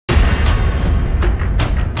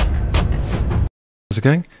How's it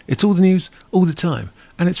going? It's all the news all the time,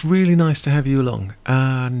 and it's really nice to have you along.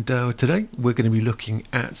 And today we're going to be looking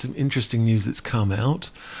at some interesting news that's come out,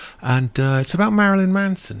 and it's about Marylin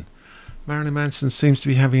Manson. Marylin Manson seems to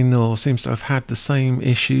be having, or seems to have had, the same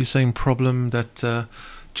issue, same problem that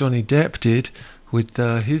Johnny Depp did with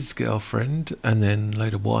his girlfriend and then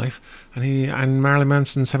later wife, and Marylin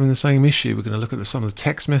Manson's having the same issue. We're going to look at some of the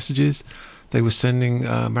text messages they were sending,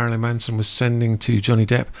 Marylin Manson was sending to Johnny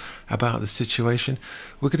Depp about the situation.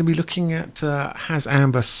 We're going to be looking at, has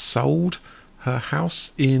Amber sold her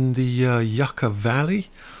house in the Yucca Valley?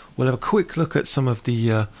 We'll have a quick look at some of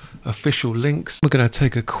the official links. We're going to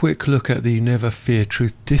take a quick look at the Never Fear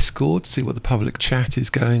Truth Discord, see what the public chat is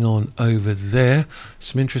going on over there.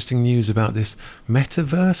 Some interesting news about this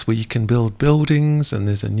Metaverse where you can build buildings, and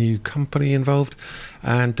there's a new company involved.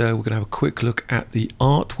 And we're going to have a quick look at the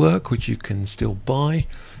artwork, which you can still buy,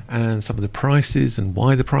 and some of the prices and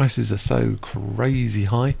why the prices are so crazy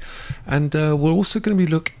high. And we're also going to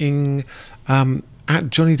be looking at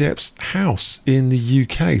Johnny Depp's house in the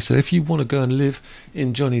UK. So if you want to go and live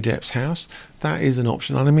in Johnny Depp's house, that is an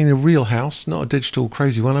option. And I mean a real house, not a digital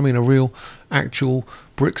crazy one. I mean a real, actual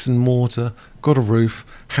bricks and mortar, got a roof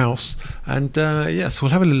house. And yes,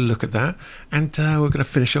 we'll have a little look at that. And we're going to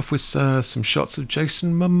finish off with some shots of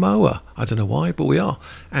Jason Momoa. I don't know why, but we are.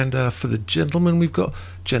 And for the gentleman, we've got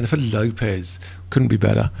Jennifer Lopez. Couldn't be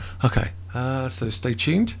better. Okay, so stay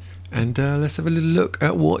tuned, and let's have a little look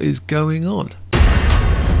at what is going on.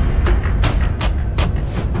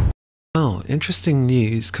 Oh, interesting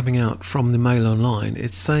news coming out from the Mail Online.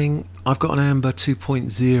 It's saying, I've got an Amber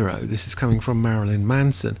 2.0. This is coming from Marylin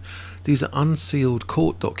Manson. These are unsealed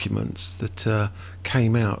court documents that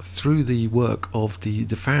came out through the work of the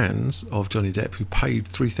fans of Johnny Depp, who paid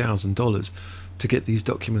 $3,000 to get these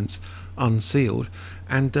documents unsealed.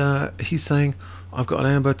 And he's saying, I've got an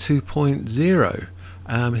Amber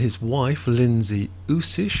 2.0. His wife, Lindsay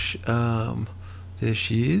Usish, there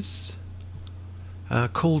she is,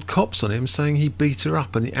 called cops on him, saying he beat her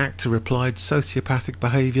up, and the actor replied, sociopathic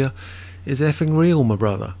behaviour is effing real, my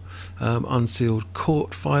brother. Unsealed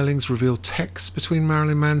court filings reveal texts between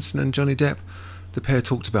Marylin Manson and Johnny Depp. The pair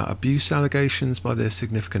talked about abuse allegations by their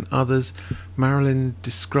significant others. Marylin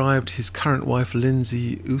described his current wife,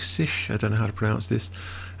 Lindsay Usish, I don't know how to pronounce this,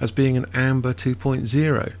 as being an Amber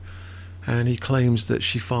 2.0. And he claims that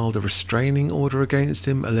she filed a restraining order against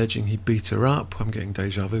him, alleging he beat her up. I'm getting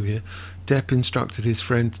deja vu here. Depp instructed his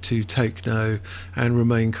friend to take no and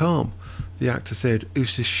remain calm. The actor said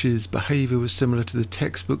Usish's behaviour was similar to the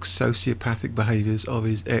textbook sociopathic behaviours of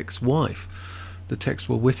his ex-wife. The texts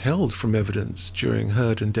were withheld from evidence during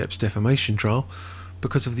Heard and Depp's defamation trial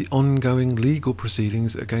because of the ongoing legal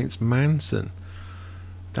proceedings against Manson.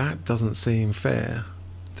 That doesn't seem fair,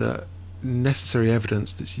 that necessary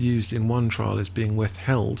evidence that's used in one trial is being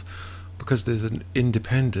withheld because there's an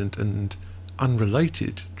independent and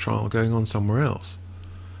unrelated trial going on somewhere else.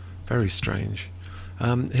 Very strange.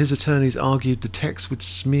 His attorneys argued the text would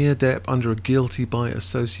smear Depp under a guilty by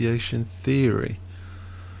association theory.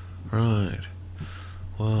 Right.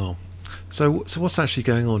 Wow. So what's actually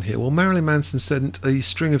going on here? Well, Marylin Manson sent a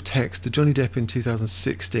string of texts to Johnny Depp in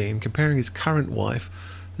 2016 comparing his current wife,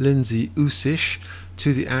 Lindsay Usish,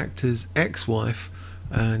 to the actor's ex-wife,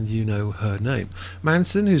 and you know her name.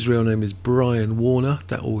 Manson, whose real name is Brian Warner,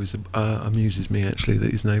 that always amuses me actually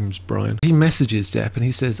that his name's Brian. He messages Depp and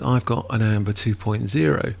he says, I've got an Amber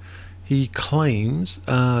 2.0. He claims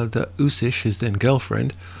that Usish, his then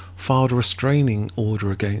girlfriend, filed a restraining order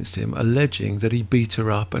against him, alleging that he beat her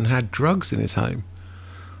up and had drugs in his home.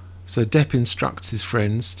 So Depp instructs his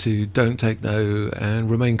friends to don't take no and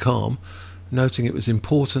remain calm, noting it was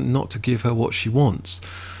important not to give her what she wants.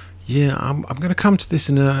 Yeah, I'm going to come to this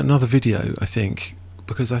in another video, I think,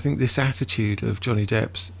 because I think this attitude of Johnny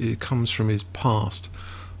Depp's, it comes from his past,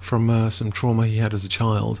 from some trauma he had as a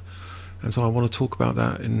child, and so I want to talk about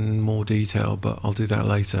that in more detail, but I'll do that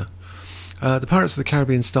later. The Pirates of the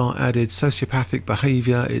Caribbean star added, sociopathic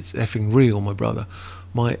behaviour, it's effing real, my brother.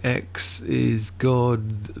 My ex is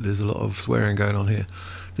God. There's a lot of swearing going on here.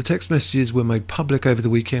 The text messages were made public over the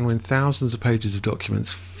weekend when thousands of pages of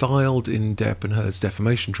documents filed in Depp and Heard's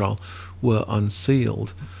defamation trial were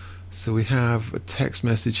unsealed. So we have a text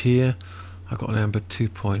message here. I got an Amber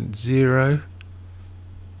 2.0.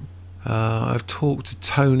 I've talked to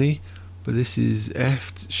Tony, but this is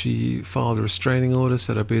effed. She filed a restraining order,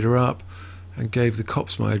 said I beat her up, and gave the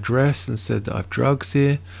cops my address and said that I've drugs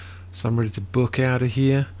here, so I'm ready to book out of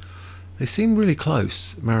here. They seem really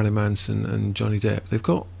close, Marylin Manson and Johnny Depp. They've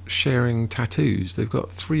got sharing tattoos. They've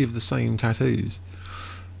got 3 of the same tattoos.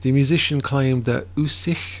 The musician claimed that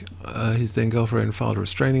Usish, his then girlfriend, filed a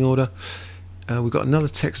restraining order. We've got another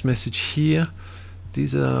text message here.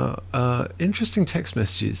 These are interesting text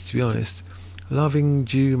messages, to be honest. Loving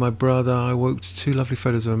you, my brother. I woke to 2 lovely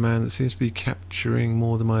photos of a man that seems to be capturing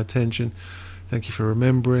more than my attention. Thank you for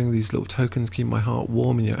remembering. These little tokens keep my heart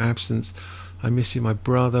warm in your absence. I miss you, my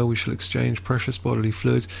brother. We shall exchange precious bodily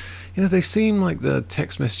fluids. You know, they seem like the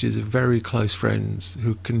text messages of very close friends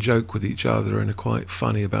who can joke with each other and are quite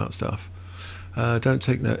funny about stuff. Don't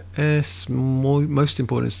take no S. Most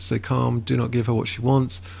important is to stay calm. Do not give her what she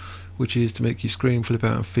wants, which is to make you scream, flip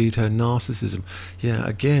out, and feed her narcissism. Yeah,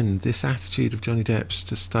 again, this attitude of Johnny Depp's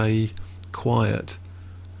to stay quiet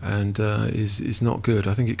and is not good.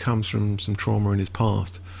 I think it comes from some trauma in his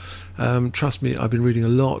past. Trust me, I've been reading a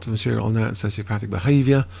lot of material on that and sociopathic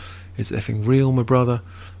behaviour. It's effing real, my brother.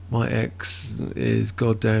 My ex is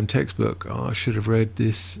goddamn textbook. Oh, I should have read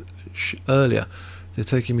this earlier. They're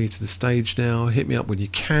taking me to the stage now. Hit me up when you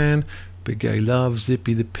can. Big gay love,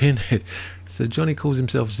 Zippy the Pinhead. So Johnny calls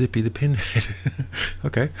himself Zippy the Pinhead.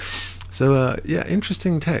 Okay. So yeah,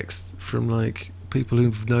 interesting text from like people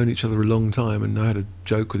who've known each other a long time and know how to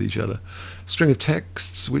joke with each other. String of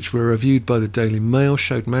texts which were reviewed by the Daily Mail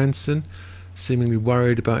showed Manson seemingly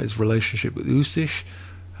worried about his relationship with Usish.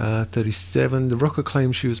 37. The rocker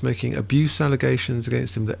claimed she was making abuse allegations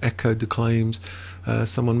against him that echoed the claims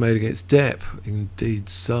someone made against Depp. Indeed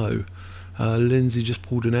so. Lindsay just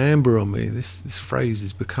pulled an amber on me. This phrase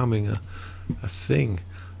is becoming a thing.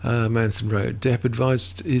 Manson wrote, Depp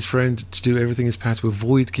advised his friend to do everything in his power to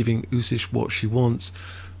avoid giving Usish what she wants,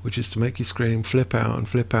 which is to make you scream, flip out, and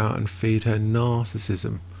feed her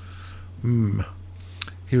narcissism.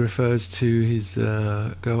 He refers to his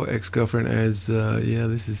ex-girlfriend as, yeah,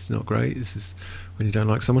 this is not great. This is when you don't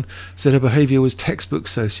like someone. Said her behaviour was textbook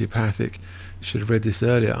sociopathic. Should have read this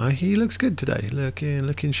earlier. He looks good today,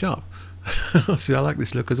 looking sharp. See, I like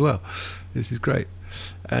this look as well. This is great.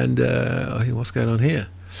 And what's going on here?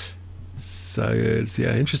 So it's,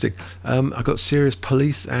 yeah, interesting. I got serious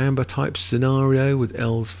police amber type scenario with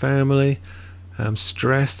Elle's family. I'm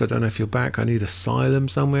stressed. I don't know if you're back. I need asylum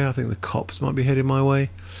somewhere. I think the cops might be heading my way.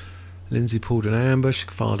 Lindsay pulled an amber. She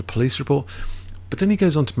filed a police report. But then he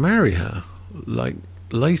goes on to marry her. Like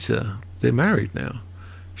later, they're married now.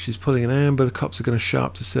 She's pulling an amber. The cops are going to show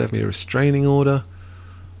up to serve me a restraining order.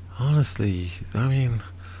 Honestly, I mean,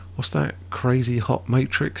 what's that crazy hot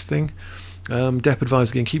Matrix thing? Depp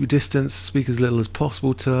advised again, keep your distance, speak as little as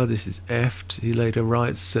possible to her. This is effed. He later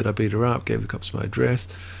writes, said I beat her up, gave the cops my address,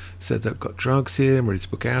 said that I've got drugs here, I'm ready to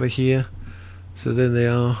book out of here. So then they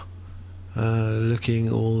are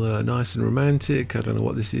looking all nice and romantic. I don't know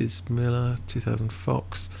what this is. Miller, 2000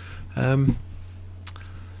 Fox.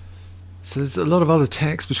 So there's a lot of other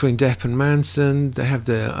text between Depp and Manson. They have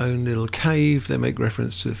their own little cave. They make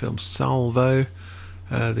reference to the film Salvo.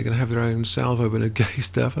 They're going to have their own Salvo but no gay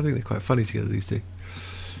stuff. I think they're quite funny together, these two.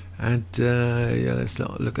 And yeah, let's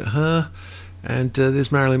not look at her. And there's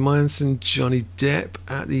Marylin Manson, Johnny Depp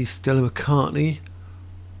at the Stella McCartney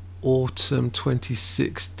Autumn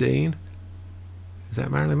 2016. Is that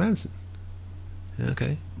Marylin Manson?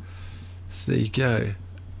 Okay. So there you go.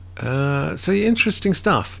 So interesting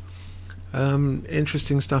stuff.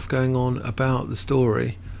 Interesting stuff going on about the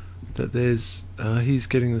story. That there's he's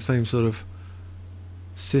getting the same sort of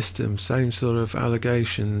system, same sort of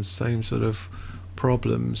allegations, same sort of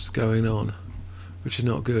problems going on, which are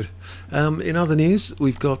not good. In other news,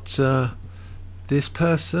 we've got this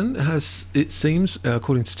person has, it seems,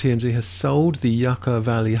 according to TMZ, has sold the Yucca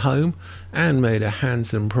Valley home and made a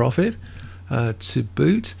handsome profit to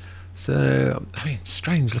boot. So, I mean,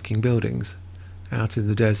 strange looking buildings out in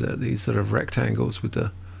the desert, these sort of rectangles with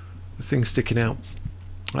the thing sticking out.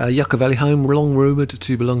 Yucca Valley home, long rumoured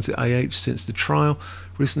to belong to AH since the trial,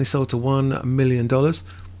 recently sold to $1 million.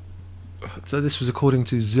 So this was according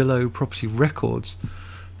to Zillow Property Records.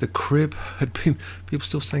 The crib had been, people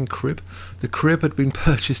still saying crib? The crib had been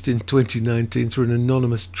purchased in 2019 through an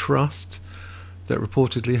anonymous trust that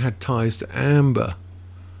reportedly had ties to Amber.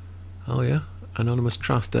 Oh yeah, anonymous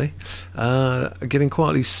trust, eh? Getting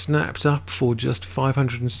quietly snapped up for just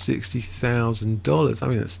 $560,000. I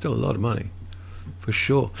mean, that's still a lot of money, for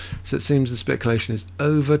sure. So it seems the speculation is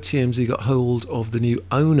over. TMZ got hold of the new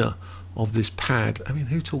owner of this pad. I mean,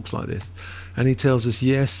 who talks like this? And he tells us,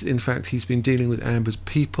 yes, in fact, he's been dealing with Amber's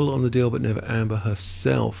people on the deal, but never Amber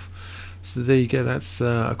herself. So there you go. That's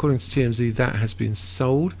according to TMZ, that has been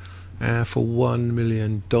sold for $1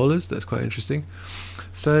 million. That's quite interesting.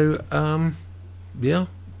 So yeah,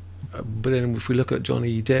 but then if we look at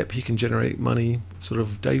Johnny Depp, he can generate money sort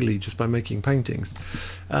of daily just by making paintings.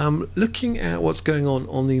 Looking at what's going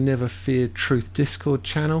on the Never Fear Truth Discord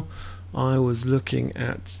channel, I was looking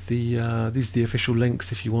at the these are the official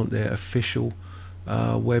links if you want their official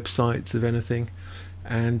websites of anything,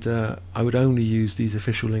 and I would only use these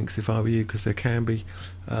official links if I were you, because there can be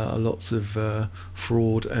lots of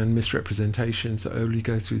fraud and misrepresentations that only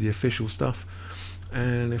go through the official stuff.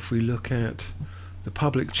 And if we look at the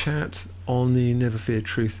public chat on the Never Fear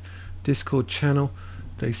Truth Discord channel,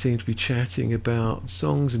 they seem to be chatting about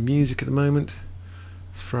songs and music at the moment,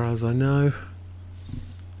 as far as I know.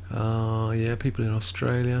 Yeah, people in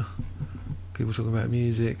Australia, people talking about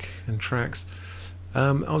music and tracks.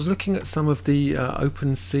 I was looking at some of the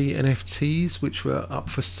OpenSea NFTs which were up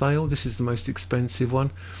for sale. This is the most expensive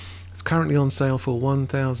one. It's currently on sale for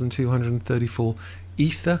 1,234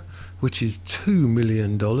 Ether, which is $2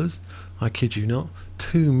 million. I kid you not,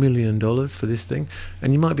 $2 million for this thing.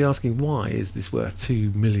 And you might be asking, why is this worth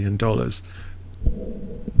 $2 million?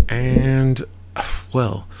 And,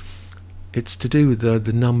 well, it's to do with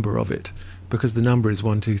the number of it, because the number is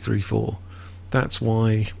 1234. That's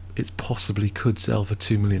why it possibly could sell for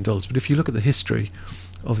 $2 million. But if you look at the history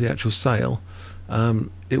of the actual sale,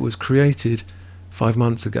 it was created 5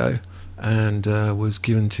 months ago and was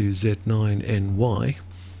given to Z9NY.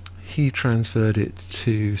 He transferred it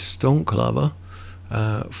to Stonk Lover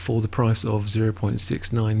for the price of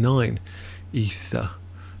 0.699 Ether.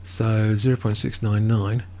 So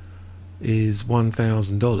 0.699 is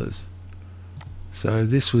 $1,000. So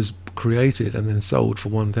this was created and then sold for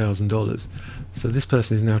 $1,000. So this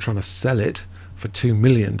person is now trying to sell it for $2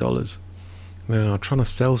 million. Now, trying to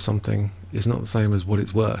sell something is not the same as what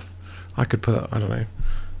it's worth. I could put, I don't know,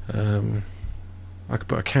 I could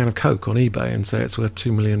put a can of Coke on eBay and say it's worth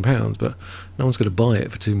 £2 million, but no one's going to buy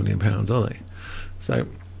it for £2 million, are they? So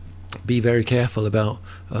be very careful about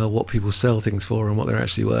what people sell things for and what they're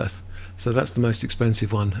actually worth. So that's the most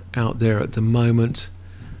expensive one out there at the moment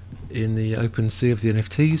in the OpenSea of the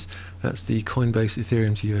NFTs. That's the Coinbase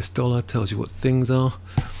Ethereum to US dollar, tells you what things are.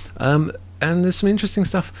 And there's some interesting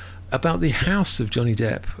stuff about the house of Johnny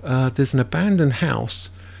Depp. There's an abandoned house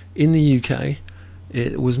in the UK.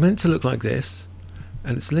 It was meant to look like this,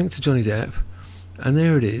 and it's linked to Johnny Depp, and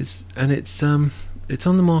there it is, and it's on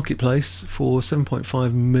the marketplace for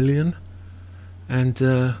 7.5 million. And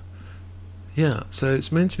yeah, so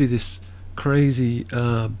it's meant to be this crazy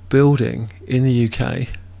building in the UK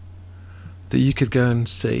that you could go and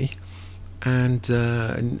see, and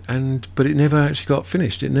but it never actually got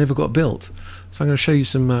finished. It never got built. So I'm going to show you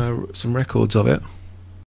some records of it.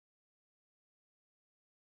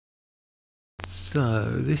 So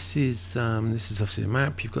this is obviously a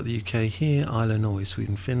map. You've got the UK here, Ireland, Norway,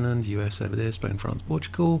 Sweden, Finland, US over there, Spain, France,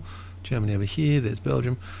 Portugal, Germany over here. There's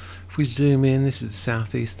Belgium. If we zoom in, this is the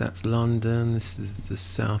southeast. That's London. This is the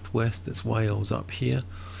southwest. That's Wales up here.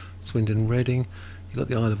 Swindon, Reading. You've got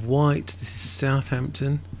the Isle of Wight. This is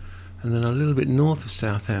Southampton, and then a little bit north of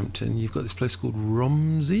Southampton, you've got this place called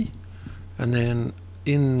Romsey, and then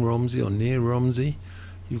in Romsey or near Romsey,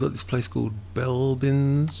 you've got this place called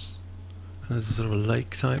Belbins. There's a sort of a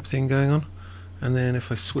lake type thing going on. And then if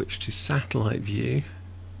I switch to satellite view,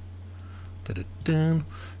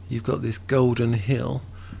 you've got this Golden Hill,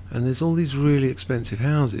 and there's all these really expensive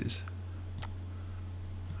houses.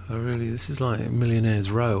 This is like Millionaire's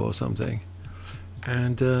Row or something.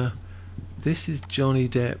 And this is Johnny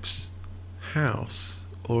Depp's house,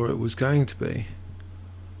 or it was going to be,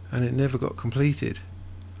 and it never got completed.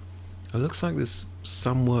 It looks like there's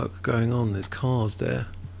some work going on. There's cars there,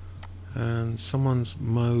 and someone's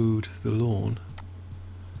mowed the lawn,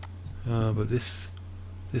 but this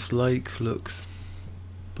lake looks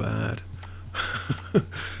bad.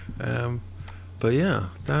 But yeah,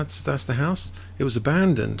 that's the house. It was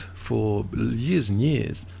abandoned for years and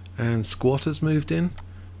years, and squatters moved in,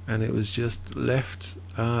 and it was just left.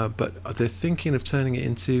 But they're thinking of turning it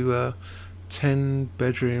into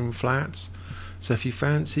 10-bedroom flats. So if you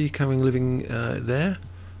fancy living there,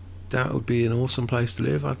 that would be an awesome place to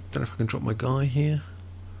live. I don't know if I can drop my guy here.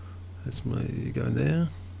 That's my going there,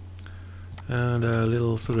 and a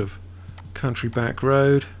little sort of country back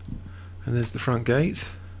road, and there's the front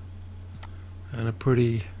gate, and a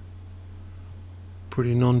pretty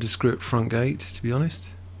nondescript front gate, to be honest.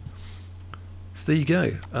 So there you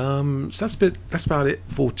go. So that's about it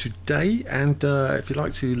for today. And if you'd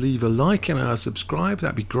like to leave a like and subscribe,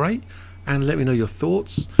 that'd be great. And let me know your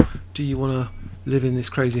thoughts. Do you want to live in this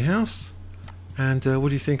crazy house? And what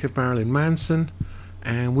do you think of Marylin Manson?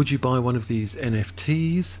 And would you buy one of these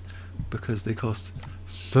NFTs, because they cost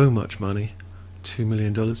so much money, $2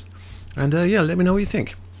 million? And yeah, let me know what you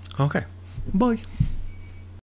think. Okay, bye.